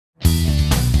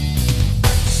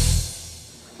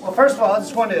Well, first of all, I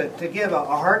just wanted to give a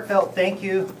heartfelt thank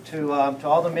you to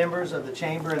all the members of the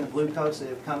Chamber and the Bluecoats that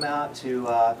have come out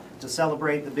to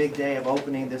celebrate the big day of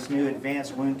opening this new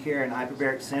Advanced Wound Care and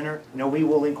Hyperbaric Center. You know, we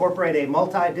will incorporate a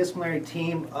multidisciplinary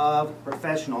team of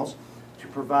professionals to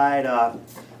provide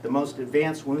the most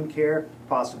advanced wound care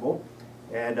possible.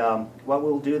 And what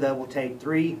we'll do, that will take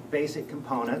three basic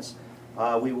components.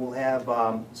 We will have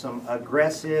some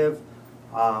aggressive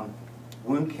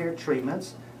wound care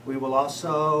treatments. We will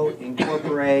also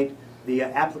incorporate the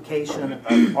application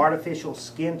of artificial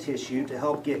skin tissue to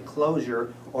help get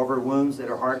closure over wounds that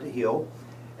are hard to heal.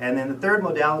 And then the third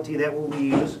modality that we'll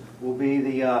use will be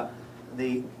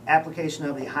the application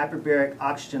of the hyperbaric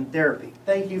oxygen therapy.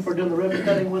 Thank you for doing the ribbon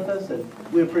cutting with us, and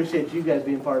we appreciate you guys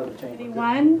being part of the chamber.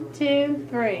 1, 2,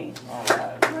 3. All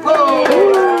right.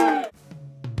 Oh!